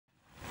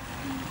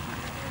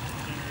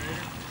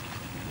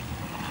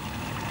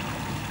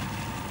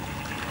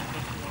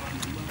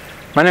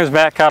My name is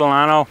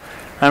Catalano.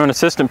 I'm an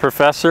assistant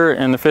professor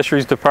in the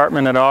Fisheries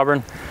department at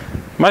Auburn.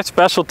 My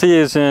specialty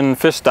is in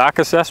fish stock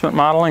assessment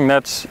modeling.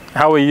 That's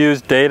how we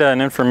use data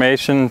and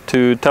information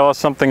to tell us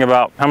something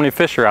about how many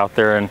fish are out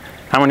there and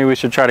how many we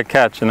should try to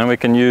catch. And then we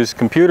can use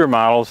computer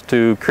models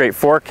to create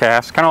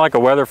forecasts, kind of like a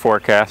weather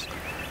forecast,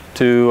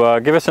 to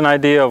give us an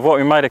idea of what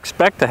we might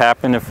expect to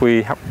happen if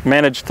we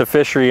manage the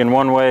fishery in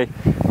one way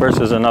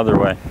versus another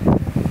way.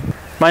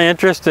 My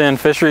interest in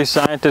fisheries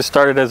scientists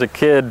started as a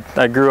kid.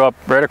 I grew up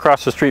right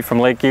across the street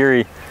from Lake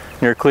Erie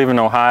near Cleveland,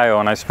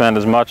 Ohio, and I spent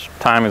as much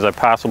time as I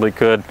possibly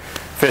could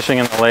fishing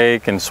in the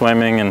lake and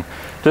swimming and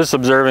just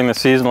observing the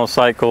seasonal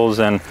cycles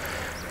and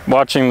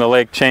watching the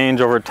lake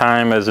change over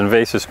time as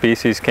invasive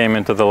species came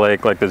into the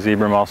lake like the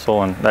zebra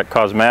mussel, and that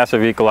caused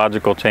massive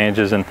ecological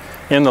changes in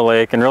the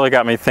lake and really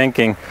got me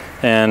thinking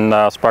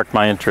and sparked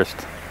my interest.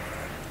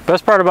 The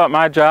best part about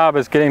my job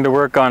is getting to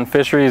work on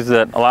fisheries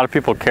that a lot of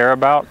people care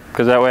about,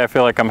 because that way I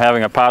feel like I'm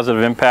having a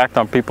positive impact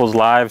on people's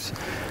lives.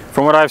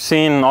 From what I've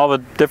seen, all the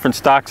different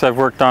stocks I've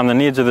worked on, the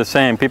needs are the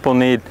same. People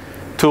need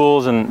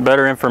tools and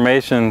better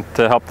information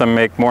to help them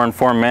make more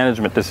informed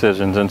management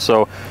decisions. And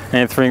so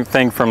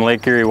anything from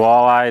Lake Erie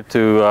walleye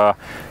to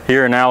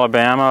here in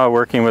Alabama,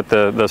 working with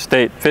the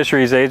state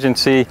fisheries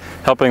agency,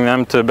 helping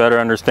them to better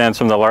understand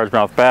some of the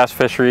largemouth bass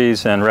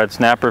fisheries and red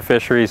snapper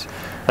fisheries.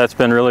 That's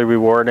been really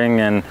rewarding.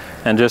 And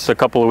just a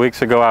couple of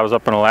weeks ago, I was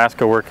up in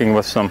Alaska working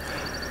with some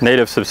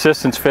native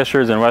subsistence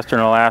fishers in western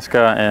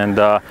Alaska, and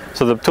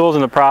so the tools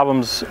and the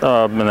problems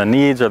and the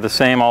needs are the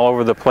same all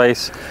over the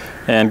place,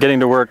 and getting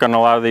to work on a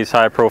lot of these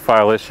high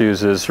profile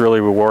issues is really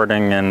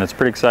rewarding, and it's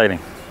pretty exciting.